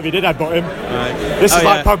find out if he did headbutt him. Right. This is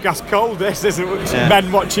like podcast cold. This isn't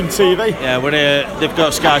men watching TV. Yeah, they've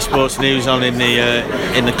got Sky Sports News on in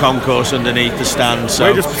the concourse underneath the stand. So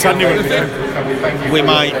we're just pretending we're there. We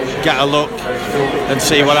might get a look and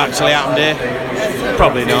see what actually happened here.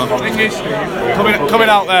 Probably not. The thing is, coming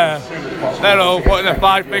out there, they're all putting their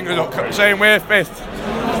 5 fingers up, saying we're fifth.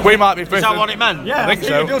 We might be fifth. Is that what it meant? Yeah, I think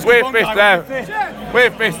so. We're fifth there. We're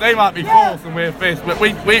fifth. They might be fourth, and we're fifth. But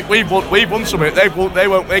we've won something. They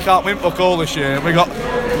can't win for all this year. We got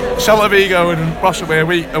Celta Vigo and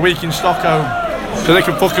Rossaway a week in Stockholm, so they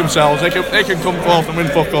can fuck themselves. They can come fourth and win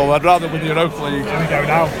fuck all. I'd rather win the Europa League. Here we go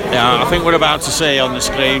now. Yeah, I think we're about to see on the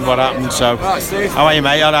screen what happened. So, how are you,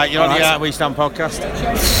 mate? All right, you're on the We Stand podcast.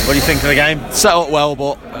 What do you think of the game? Set up well,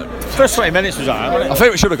 but first 20 minutes was alright, wasn't it? I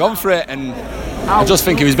think we should have gone for it, and I just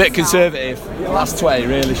think he was a bit conservative. Last 20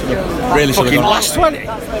 really should have gone. Last 20?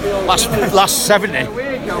 Last 70?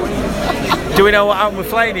 Do we know what happened with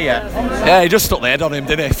Flaney yet? Yeah, he just stuck the head on him,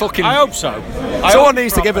 didn't he? Fucking. I hope so. Someone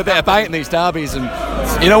needs to give a bit of bite in these derbies, and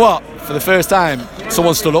you know what? For the first time,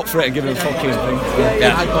 someone stood up for it and given him fucking thing.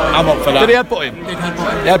 Yeah, I'm up for that. Did he headbutt him?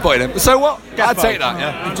 He headbutted him. So what? I'd take that.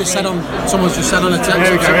 Yeah. Someone's just said on the text.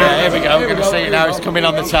 Here we go. We're going to see it now. It's coming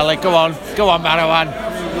on the telly. Go on, Marawan.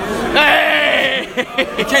 Hey!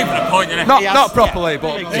 He came for the point, didn't he? Not properly,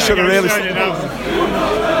 but he should have really.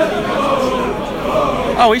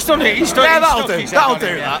 Oh, he's done it. Yeah, that'll do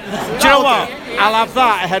that. Do you know what? I'll have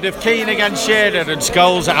that ahead of Keane against Shearer and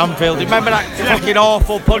Scholes at Anfield. Remember that fucking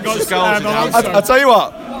awful punch to Scholes? I'll tell you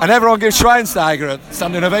what. And everyone gives Schweinsteiger a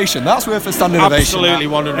standing ovation. That's worth a standing ovation. Absolutely,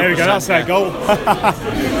 100%. There we go. That's their goal.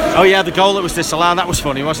 Oh yeah, the goal that was disallowed. That was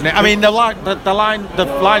funny, wasn't it? I mean, the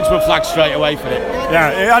lines were flagged straight away for it.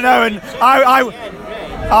 Yeah, I know, and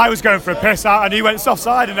I was going for a piss out, and he went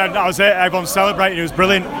offside, and then that was it. Everyone celebrating. It was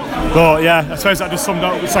brilliant. But yeah, I suppose that just summed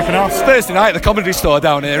up the second half. It's Thursday night, the Comedy Store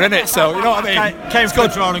down here, isn't it? So you know what I mean. Came for a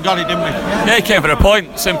draw and got it, didn't we? Yeah, he came for a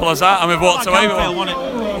point. Simple as that, and we've walked away with one.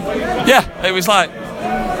 Yeah, it was like.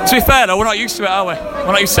 To be fair though, we're not used to it, are we?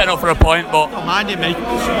 We're not used to setting up for a point, but don't mind it, me.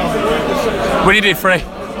 We needed 3.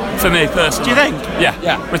 For me personally. Do you think?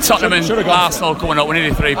 Yeah. With Tottenham and Arsenal coming up, we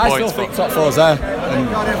needed 3 points. I still think top 4's there. A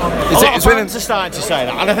lot of fans are starting to say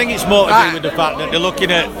that, and I think it's more to do with the fact that they're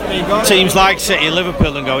looking at teams like City and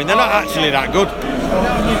Liverpool and going, they're not actually that good.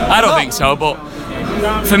 I don't think so, but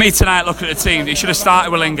for me tonight, looking at the team, he should have started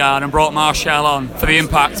with Lingard and brought Martial on for the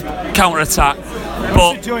impact, counter-attack.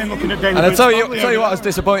 But and I tell you what, I was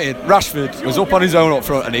disappointed. Rashford was up on his own up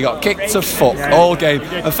front and he got kicked to fuck all game.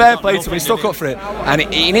 And fair play to him, he stuck up for it. And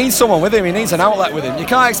he needs someone with him. He needs an outlet with him. You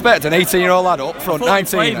can't expect an 18-year-old lad up front, 19.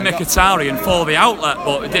 Played Mkhitaryan for the outlet,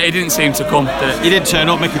 but it didn't seem to come. He didn't turn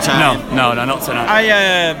up, Mkhitaryan. No, not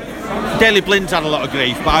tonight. Daley Blind's had a lot of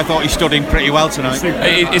grief, but I thought he stood in pretty well tonight.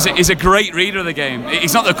 He's a great reader of the game.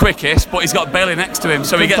 He's not the quickest, but he's got Bailey next to him,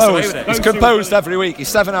 so he gets away with it. He's composed every week. He's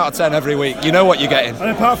 7 out of 10 every week. You know what you're getting.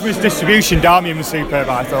 And apart from his distribution, Darmian was superb,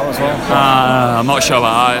 I thought, as well. I'm not sure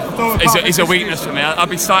about that. It's a weakness for me. I'd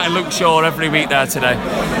be starting Luke Shaw every week there today.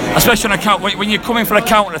 Especially when you're coming for a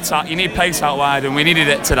counter-attack, you need pace out wide, and we needed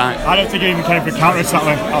it tonight. I don't think he even came for a counter-attack.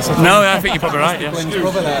 No, I think you're probably right, yeah.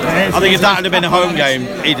 I think if that had been a home game,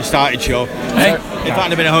 he'd have started Shaw. Hey? If that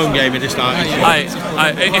had been a home game, he'd have started Shaw.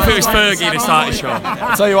 If it was Fergie, he'd have started Shaw.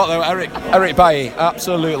 I'll tell you what though, Eric Bailly,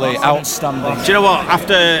 absolutely outstanding. Do you know what?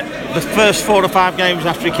 After the first 4 or 5 games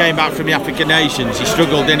after he came back from the African Nations, he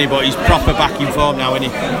struggled, didn't he? But he's proper back in form now,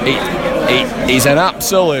 isn't he? He's an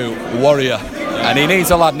absolute warrior. And he needs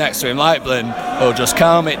a lad next to him like Blin who'll just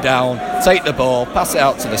calm it down, take the ball, pass it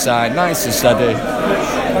out to the side, nice and steady.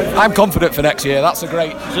 I'm confident for next year. That's a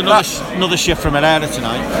great. There's another shift from Herrera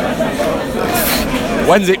tonight.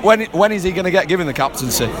 When is he going to get given the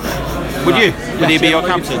captaincy? Would you? Would he be your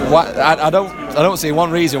captain? I don't I don't see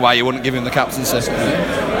one reason why you wouldn't give him the captaincy.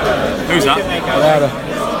 Who's that?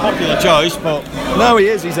 Popular choice, but no, he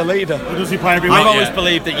is. He's a leader. Does he play every I've week? always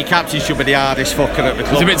believed that your captain should be the hardest fucker at the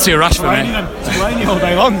club. He's a bit too rash for me. Fellaini all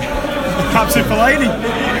day long. Captain Fellaini.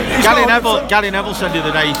 Gary Neville said the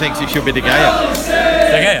other day he thinks he should be De Gea.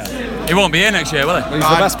 De Gea? He won't be here next year, will he? He's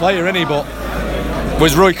the best player, isn't he? But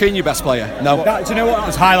was Roy Keane your best player? No. Do you know what? That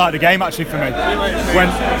was highlight of the game actually for me. All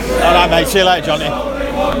right, mate. See you later, Johnny.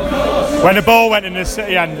 When the ball went in the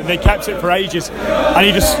City end and they kept it for ages, and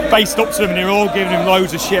he just faced up to them and they were all giving him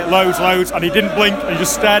loads of shit, loads, and he didn't blink and he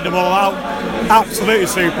just stared them all out. Absolutely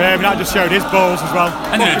superb, and that just showed his balls as well.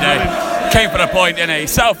 End of the day, came for the point, didn't he?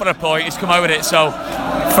 Set up for the point, he's come out with it. So,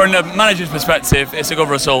 from the manager's perspective, it's a good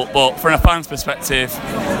result, but from a fan's perspective,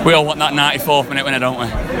 we all want that 94th minute winner, don't we?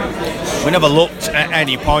 We never looked at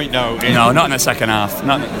any point, though. No, not in the second half.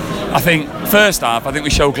 I think first half, I think we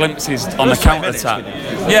showed glimpses on the counter-attack.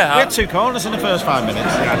 Yeah, we had 2 corners in the first 5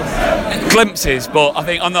 minutes. Glimpses, but I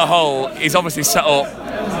think on the whole, he's obviously set up.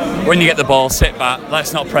 When you get the ball, sit back.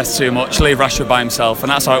 Let's not press too much. Leave Rashford by himself,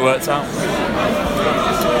 and that's how it worked out.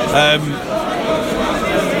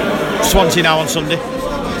 Swansea now on Sunday.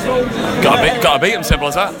 Got to beat them. Simple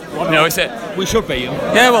as that. You know, it's it. We should beat them.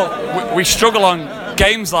 Yeah, well, we struggle on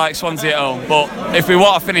games like Swansea at home, but if we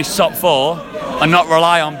want to finish top 4 and not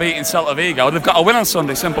rely on beating Celta Vigo, they've got to win on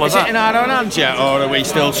Sunday. Simple as that. Is it in our own hands yet, or are we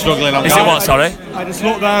still struggling on? Is it what? Sorry. I just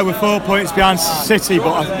looked there with 4 points behind City,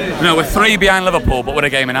 but no, we're 3 behind Liverpool, but with a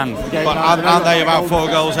game in hand. But aren't they about 4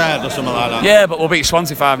 goals ahead or something like that? Yeah, but we'll beat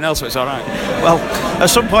Swansea 5-0, so it's all right. Well, at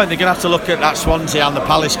some point they're going to have to look at that Swansea and the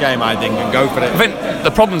Palace game, I think, and go for it. I think the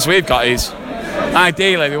problems we've got is,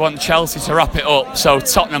 ideally, we want Chelsea to wrap it up so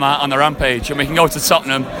Tottenham are on the rampage and we can go to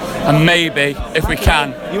Tottenham and maybe, if we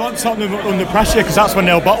can... You want Tottenham under pressure because that's when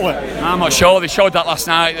they'll bottle it. I'm not sure. They showed that last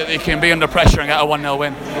night, that they can be under pressure and get a 1-0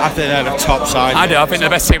 win. I think they're the top side. I do. I think they're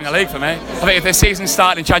the best team in the league for me. I think if the season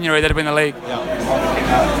started in January, they'd have been in the league. Yeah.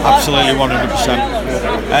 Absolutely,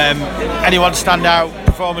 100%. Anyone stand out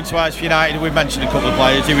performance-wise for United? We've mentioned a couple of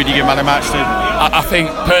players. Who would you give man of match to? I think,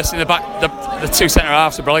 personally, the 2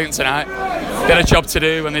 centre-halves are brilliant tonight. They had a job to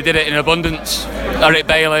do and they did it in abundance. Eric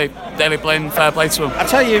Bailey, Daley Blind, fair play to him. I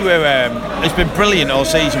tell you, it's been brilliant all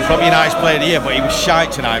season. Probably United's player of the year, but he was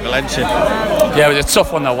shite tonight, Valencia. Yeah, it was a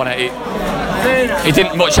tough one though, wasn't it? He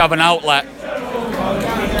didn't much have an outlet.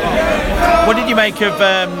 What did you make of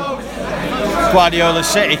Guardiola's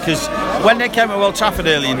City? Because when they came to Old Trafford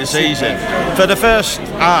early in the season, for the first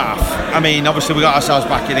half, I mean, obviously we got ourselves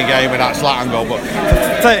back in the game with that Zlatan goal, but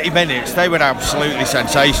for 30 minutes they were absolutely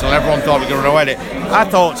sensational. Everyone thought we were going to win it. I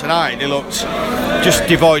thought tonight they looked just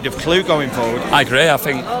devoid of clue going forward. I agree. I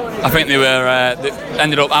think they were they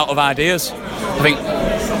ended up out of ideas. I think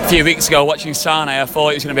a few weeks ago watching Sane, I thought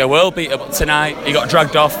he was going to be a world beater, but tonight he got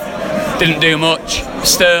dragged off, didn't do much.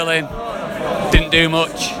 Sterling didn't do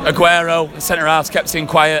much. Aguero, the centre halves, kept him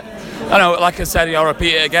quiet. I know, like I said, I'll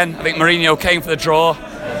repeat it again. I think Mourinho came for the draw.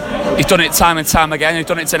 He's done it time and time again. He's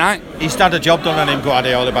done it tonight. He's had a job done on him,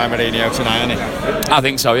 Guardiola, by Mourinho tonight, hasn't he? I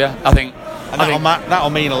think so, yeah. I think that'll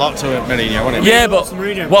mean a lot to Mourinho, won't it? Yeah, but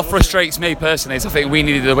what frustrates me personally is I think we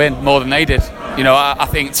needed the win more than they did. You know, I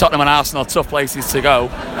think Tottenham and Arsenal are tough places to go.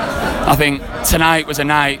 I think tonight was a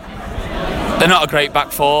night. They're not a great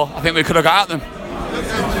back 4. I think we could have got at them.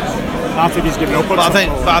 I think he's given up. But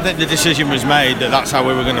I think the decision was made that that's how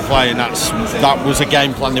we were going to play, and that was a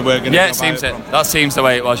game plan they were going to. Yeah, it seems it. That seems the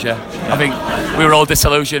way it was. Yeah, I think we were all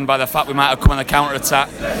disillusioned by the fact we might have come on the counter attack.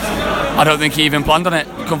 I don't think he even planned on it.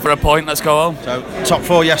 Come for a point. Let's go home. So top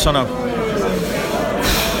 4, yes or no?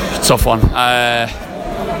 Tough one. If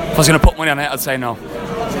I was going to put money on it, I'd say no.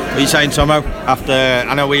 What are you saying, Tomo?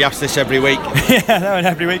 I know we ask this every week. Yeah, no, and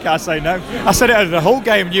every week I say no. I said it over the whole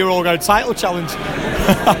game and you were all going title challenge.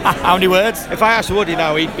 How many words? If I asked Woody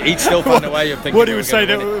now, he'd still find a way of thinking. Woody would say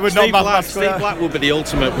that we're not mathematical. Steve Black would be the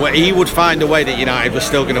ultimate. He would find a way that United was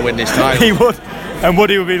still going to win this title. He would. And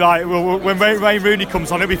Woody would be like, well, when Wayne Rooney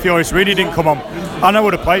comes on, he'll be furious. Rooney didn't come on. I know I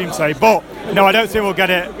would have played him today, but no, I don't think we'll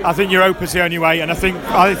get it. I think Europa's the only way, and I think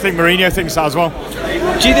Mourinho thinks that as well.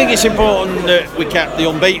 Do you think it's important that we kept the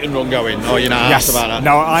unbeaten run going, or you're not asked about that?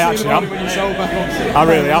 No, I actually am. I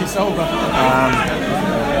really am.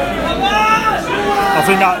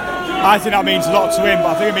 I think that means a lot to him,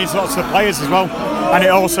 but I think it means a lot to the players as well. And it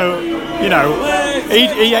also, you know,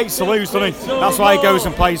 he hates to lose, doesn't he? That's why he goes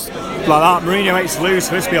and plays like that. Mourinho hates to lose,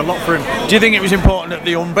 so this will be a lot for him. Do you think it was important that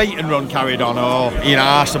the unbeaten run carried on, or you're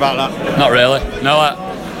not asked about that? Not really. No.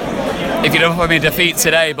 If you'd offer me a defeat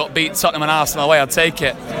today but beat Tottenham and Arsenal away, I'd take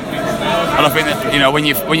it. And I think that, you know, when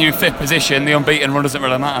you're in 5th position, the unbeaten run doesn't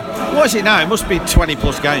really matter. What is it now? It must be 20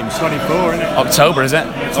 plus games. 24, isn't it? October, is it?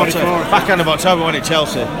 24. Back end of October when it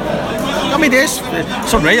Chelsea. I mean, it's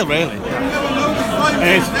unreal, really.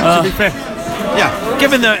 It is, to be fair. Yeah,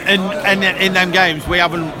 given that in them games we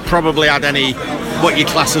haven't probably had any what you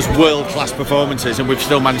class as world-class performances, and we've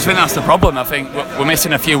still managed. I think that's the problem. I think we're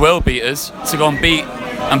missing a few world beaters to go and beat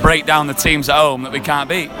and break down the teams at home that we can't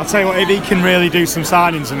beat. I'll tell you what, if he can really do some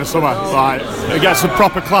signings in the summer, like get some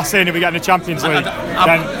proper class in, if we get in the Champions League,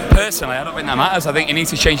 then personally, I don't think that matters. I think he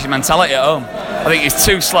needs to change his mentality at home. I think he's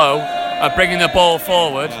too slow at bringing the ball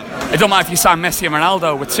forward. It don't matter if you sign Messi and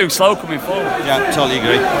Ronaldo, we're too slow coming forward. Yeah, totally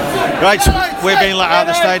agree. Right, we're being let out of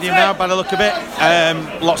the stadium now by the look of it.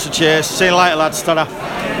 Lots of cheers. See you later, lads. Ta-da.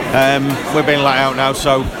 We're being let out now,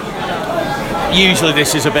 so usually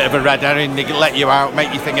this is a bit of a red herring. They let you out,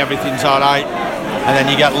 make you think everything's all right, and then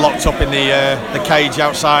you get locked up in the cage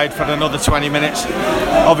outside for another 20 minutes.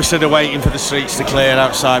 Obviously they're waiting for the streets to clear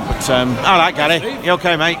outside, but all right, Gary, you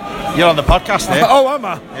okay, mate? You're on the podcast here. Oh, am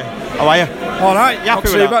I? Yeah. How are you? All right. You happy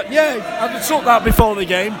with that? Yeah, I took that before the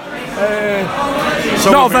game. It's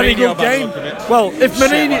not a very good game. Well, if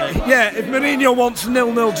Mourinho wants a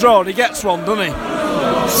 0-0 draw, he gets one, doesn't he?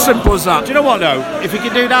 Simple as that. Do you know what though? If he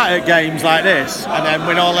can do that at games like this, and then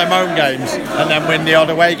win all them home games, and then win the odd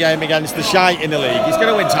away game against the shite in the league, he's going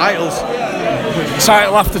to win titles.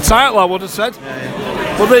 Title after title, I would have said.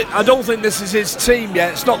 But I don't think this is his team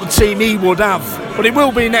yet. It's not the team he would have, but it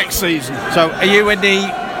will be next season. So, are you in the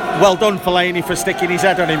well done Fellaini for sticking his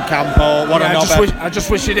head on him camp, or what? I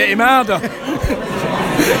just wish he'd hit him harder.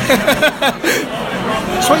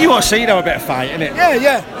 That's what you want to see, though, a bit of fight, isn't it?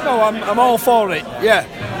 Yeah. No, I'm all for it. Yeah.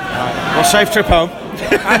 Right. Well, safe trip home.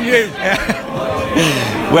 And you.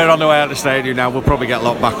 We're on the way out of the stadium now. We'll probably get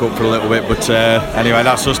locked back up for a little bit, but anyway,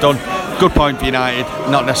 that's us done. Good point for United.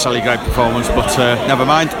 Not necessarily great performance, but never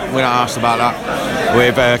mind. We're not asked about that.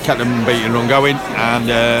 We've kept them beaten run going, and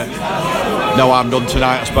no harm done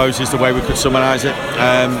tonight, I suppose, is the way we could summarise it.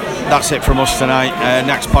 That's it from us tonight.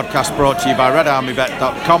 Next podcast brought to you by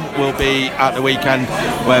RedArmyBet.com will be at the weekend,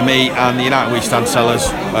 where me and the United We Stand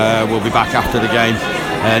sellers will be back after the game.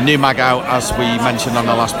 New mag out, as we mentioned on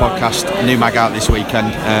the last podcast. New mag out this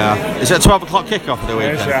weekend. Is it a 12 o'clock kick-off for the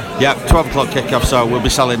weekend? Yes, yeah, 12 o'clock kick-off, so we'll be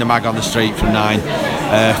selling the mag on the street from 9.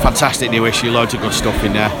 Fantastic new issue, loads of good stuff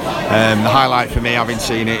in there. The highlight for me, having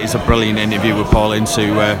seen it, is a brilliant interview with Paul Ince,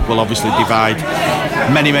 who will obviously divide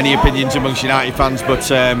many opinions amongst United fans, but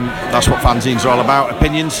that's what fanzines are all about,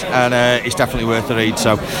 opinions, and it's definitely worth a read.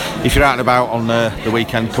 So if you're out and about on the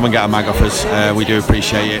weekend, come and get a mag off us. We do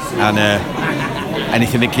appreciate it, and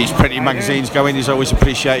anything that keeps printing magazines going is always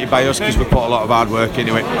appreciated by us, because we put a lot of hard work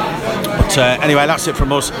into it. But anyway, that's it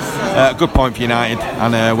from us. Good point for United,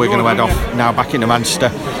 and we're going to head off now back into Manchester,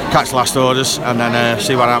 catch last orders, and then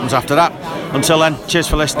see what happens after that. Until then, cheers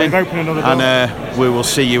for listening, and we will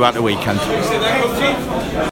see you at the weekend.